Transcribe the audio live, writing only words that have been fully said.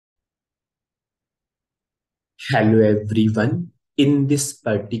Hello everyone. In this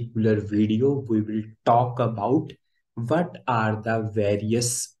particular video, we will talk about what are the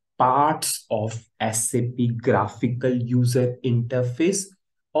various parts of SAP graphical user interface,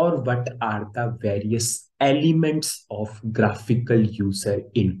 or what are the various elements of graphical user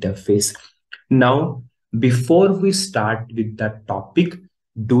interface. Now, before we start with the topic,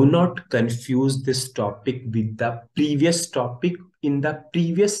 do not confuse this topic with the previous topic. In the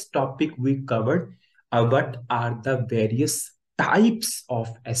previous topic, we covered what are the various types of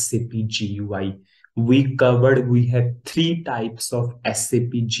SAP GUI. We have three types of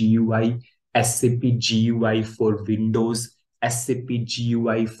SAP GUI: SAP GUI for Windows, SAP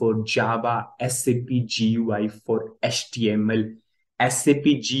GUI for Java, SAP GUI for HTML. SAP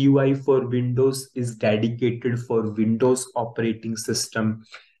GUI for Windows is dedicated for Windows operating system.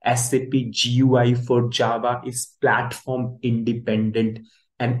 SAP GUI for Java is platform independent,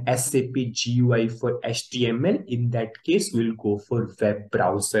 and SAP GUI for HTML, in that case, will go for web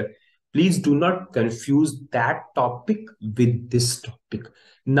browser. Please do not confuse that topic with this topic.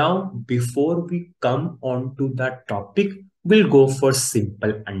 Now, before we come on to that topic, we'll go for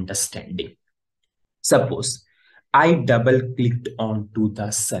simple understanding. Suppose I double clicked onto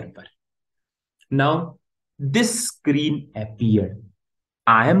the server. Now, this screen appeared.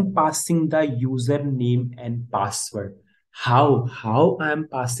 I am passing the username and password. How I am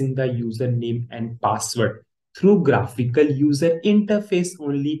passing the username and password? Through graphical user interface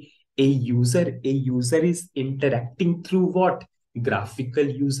only. A user is interacting through what? Graphical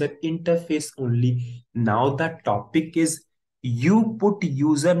user interface only. Now the topic is you put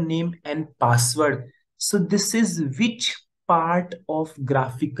username and password. So this is which part of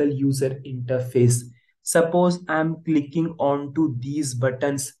graphical user interface? Suppose I'm clicking onto these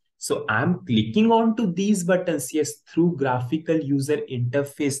buttons. So I'm clicking onto these buttons, yes, through graphical user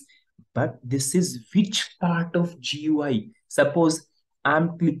interface. But this is which part of GUI? Suppose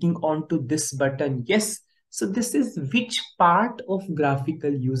I'm clicking onto this button, yes. So this is which part of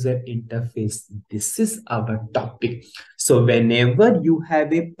graphical user interface? This is our topic. So whenever you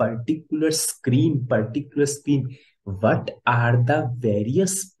have a particular screen, what are the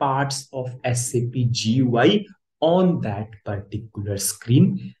various parts of SAP GUI on that particular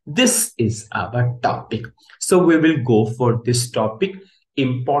screen? This is our topic. So we will go for this topic,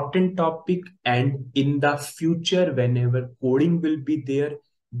 important topic, and in the future, whenever coding will be there,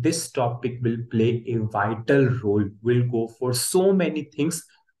 this topic will play a vital role. We'll go for so many things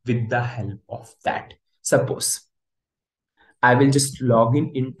with the help of that. Suppose I will just log in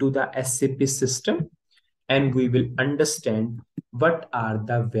into the SAP system, and we will understand what are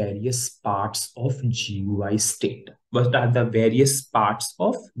the various parts of GUI state. What are the various parts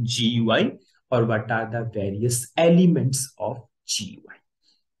of GUI, or what are the various elements of GUI?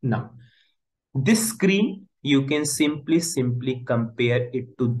 Now, this screen, you can simply compare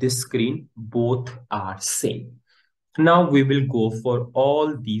it to this screen. Both are same. Now we will go for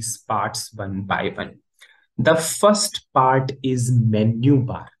all these parts one by one. The first part is menu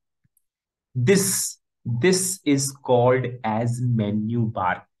bar. This is called as menu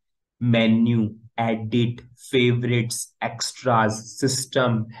bar. Menu, edit, favorites, extras,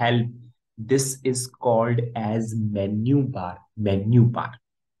 system, help. This is called as menu bar. Menu bar.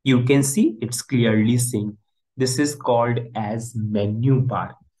 You can see it's clearly saying this is called as menu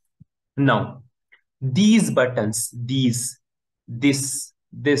bar. Now, these buttons,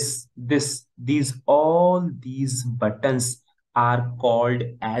 all these buttons are called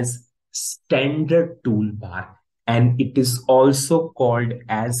as standard toolbar, and it is also called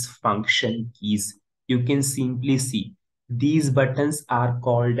as function keys. You can simply see these buttons are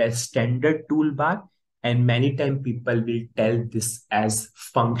called as standard toolbar, and many times people will tell this as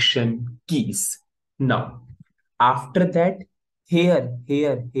function keys. Now, after that, here,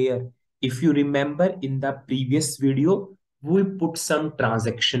 if you remember in the previous video, we put some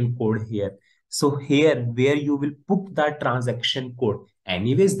transaction code here. So here, where you will put the transaction code.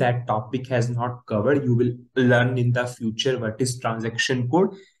 Anyways, that topic has not covered. You will learn in the future what is transaction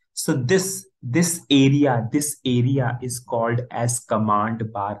code. So this area is called as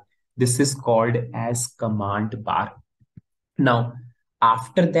command bar. This is called as command bar. Now,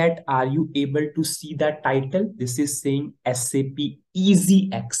 after that, are you able to see that title? This is saying SAP Easy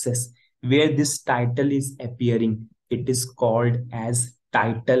Access. Where this title is appearing, it is called as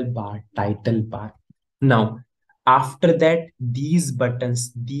title bar, title bar. Now, after that, these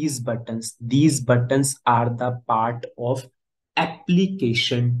buttons are the part of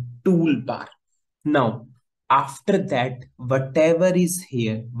application toolbar. Now, after that, whatever is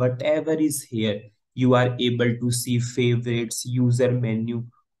here, you are able to see favorites, user menu.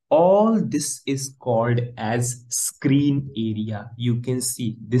 All this is called as screen area. You can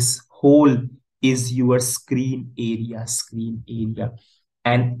see this whole is your screen area.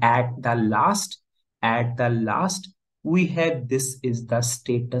 And at the last, we have this is the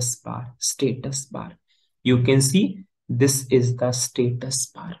status bar. You can see this is the status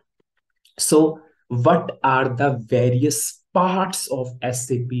bar. So what are the various parts of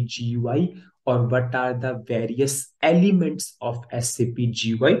SAP GUI, or what are the various elements of SAP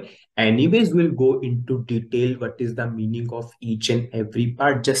GUI? Anyways, we'll go into detail what is the meaning of each and every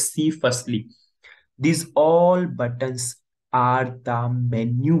part. Just see firstly, these all buttons are the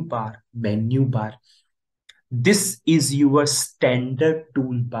menu bar. This is your standard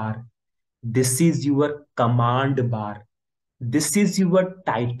toolbar. This is your command bar. This is your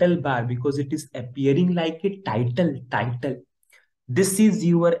title bar because it is appearing like a title. This is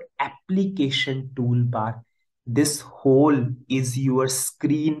your application toolbar. This whole is your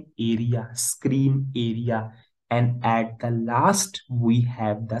screen area. And at the last, we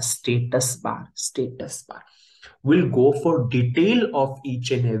have the status bar. We'll go for detail of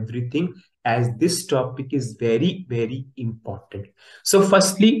each and everything as this topic is very, very important. So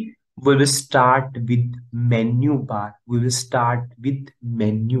firstly, we will start with menu bar.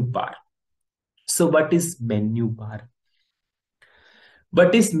 So what is menu bar?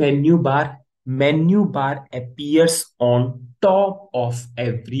 What is menu bar? Menu bar appears on top of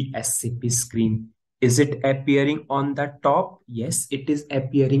every SAP screen. Is it appearing on the top? Yes, it is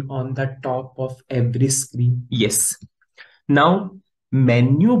appearing on the top of every screen. Yes. Now,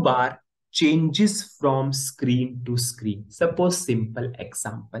 menu bar changes from screen to screen. Suppose simple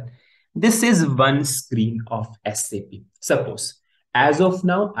example. This is one screen of SAP. Suppose, as of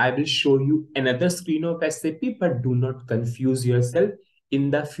now, I will show you another screen of SAP, but do not confuse yourself.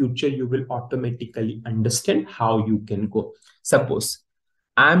 In the future, you will automatically understand how you can go. Suppose,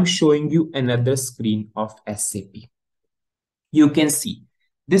 I'm showing you another screen of SAP. You can see,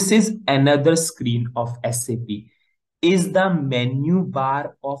 this is another screen of SAP. Is the menu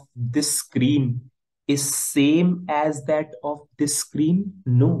bar of this screen is same as that of this screen?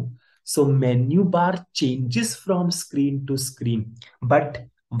 No. So menu bar changes from screen to screen. But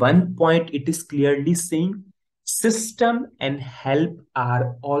one point it is clearly saying system and help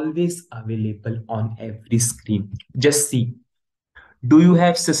are always available on every screen. Just see. Do you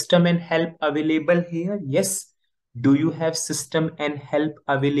have system and help available here? Yes. Do you have system and help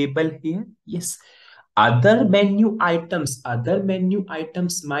available here? Yes. Other menu items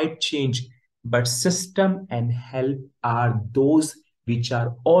might change, but system and help are those which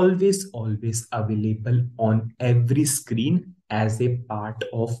are always available on every screen as a part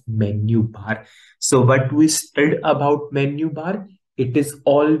of menu bar. So what we studied about menu bar, it is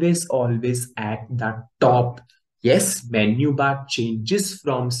always at the top. Yes, menu bar changes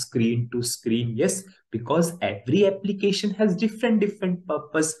from screen to screen. Yes, because every application has different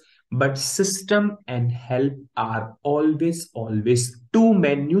purpose, but system and help are always two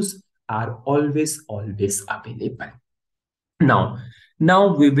menus are always available.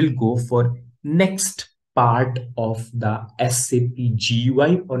 Now we will go for next part of the SAP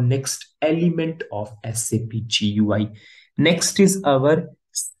GUI, or next element of SAP GUI. Next is our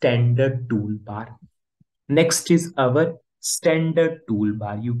standard toolbar.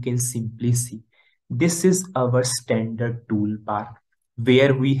 You can simply see this is our standard toolbar,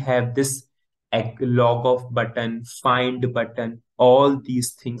 where we have this log of button, find button, all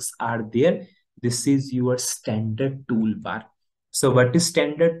these things are there. This is your standard toolbar. So what is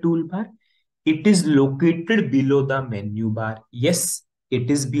standard toolbar? It is located below the menu bar. Yes, it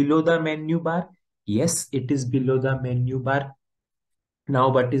is below the menu bar. Yes, it is below the menu bar. Now,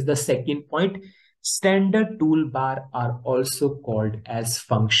 what is the second point? Standard toolbar are also called as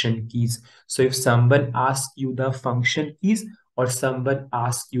function keys. So if someone asks you the function keys, or someone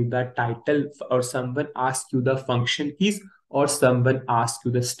asks you the title, or someone asks you the function keys, or someone asks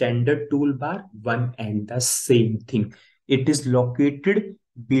you the standard toolbar, one and the same thing. It is located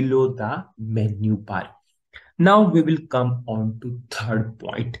below the menu bar. Now we will come on to third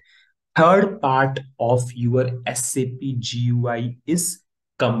point. Third part of your SAP GUI is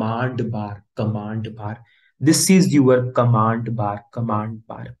command bar. This is your command bar.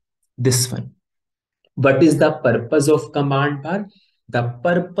 This one. What is the purpose of command bar? The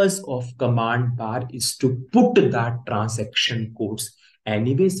purpose of command bar is to put the transaction codes.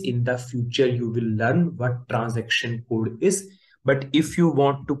 Anyways, in the future, you will learn what transaction code is. But if you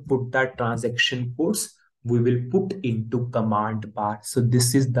want to put the transaction codes, we will put into command bar. So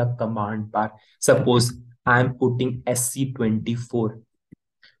this is the command bar. Suppose I am putting SC24.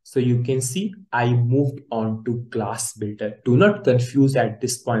 So you can see I moved on to class builder. Do not confuse at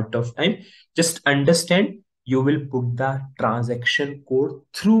this point of time. Just understand you will put the transaction code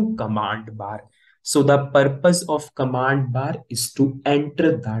through command bar. So the purpose of command bar is to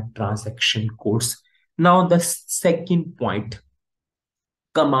enter the transaction codes. Now the second point,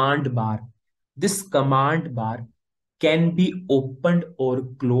 command bar. This command bar can be opened or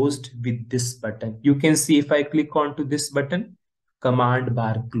closed with this button. You can see if I click onto this button, command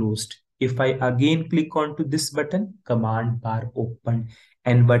bar closed. If I again click onto this button, command bar opened.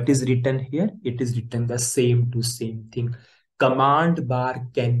 And what is written here? It is written the same to same thing. Command bar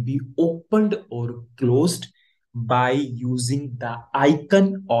can be opened or closed by using the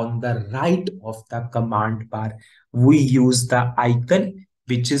icon on the right of the command bar. We use the icon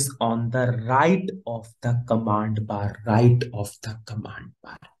which is on the right of the command bar, right of the command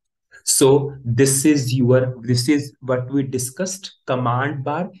bar. So this is what we discussed. Command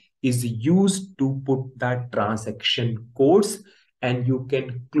bar is used to put the transaction codes, and you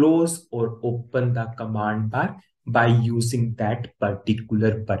can close or open the command bar by using that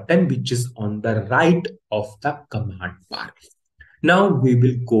particular button which is on the right of the command bar. Now we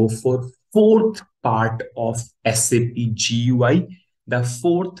will go for fourth part of SAP GUI. The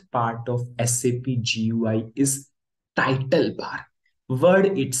fourth part of SAP GUI is title bar.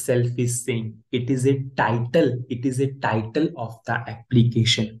 Word itself is saying it is a title. It is a title of the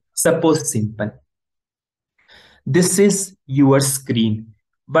application. Suppose simple. This is your screen,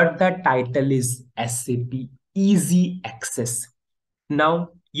 but the title is SAP Easy Access. Now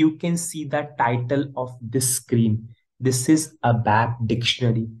you can see the title of this screen. This is ABAP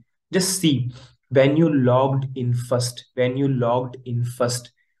dictionary. Just see when you logged in first,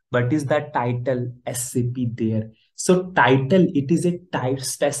 what is the title SAP there? So title, it is a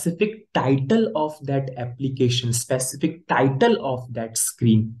specific title of that application, specific title of that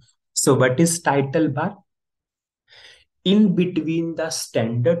screen. So what is title bar? In between the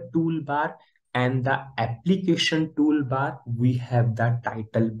standard toolbar and the application toolbar, we have the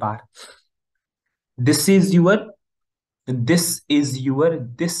title bar. This is your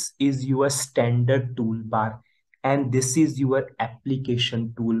standard toolbar, and this is your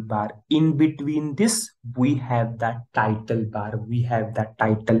application toolbar. In between this, we have the title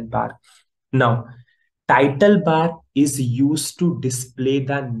bar. Now, title bar is used to display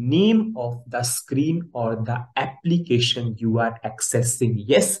the name of the screen or the application you are accessing.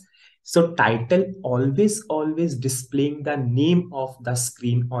 Yes. So title always displaying the name of the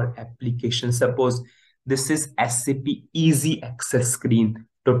screen or application. Suppose this is SAP Easy Access screen.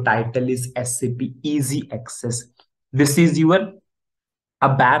 So title is SAP Easy Access. This is your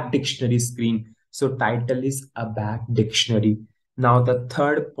ABAP dictionary screen. So title is ABAP dictionary. Now the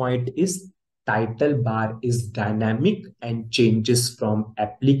third point is title bar is dynamic and changes from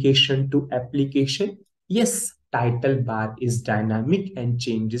application to application. Yes, title bar is dynamic and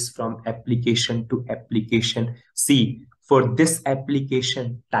changes from application to application. See, for this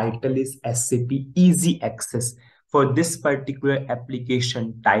application, title is SAP Easy Access. For this particular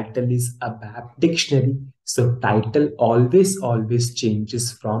application, title is ABAP dictionary. So title always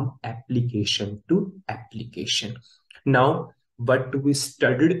changes from application to application. Now, what we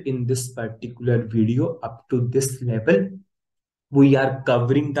studied in this particular video up to this level, we are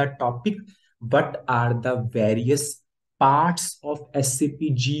covering the topic. What are the various parts of SAP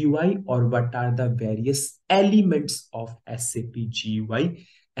GUI, or what are the various elements of SAP GUI?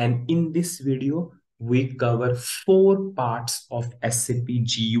 And in this video, we cover 4 parts of SAP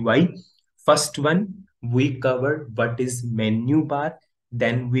GUI. First one, we covered what is menu bar.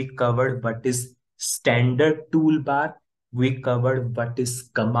 Then we covered what is standard toolbar. We covered what is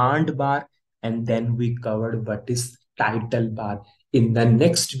command bar. And then we covered what is title bar. In the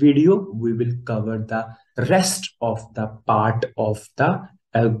next video, we will cover the rest of the part of the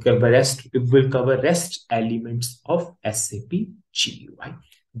rest elements of SAP GUI.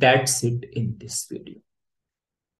 That's it in this video.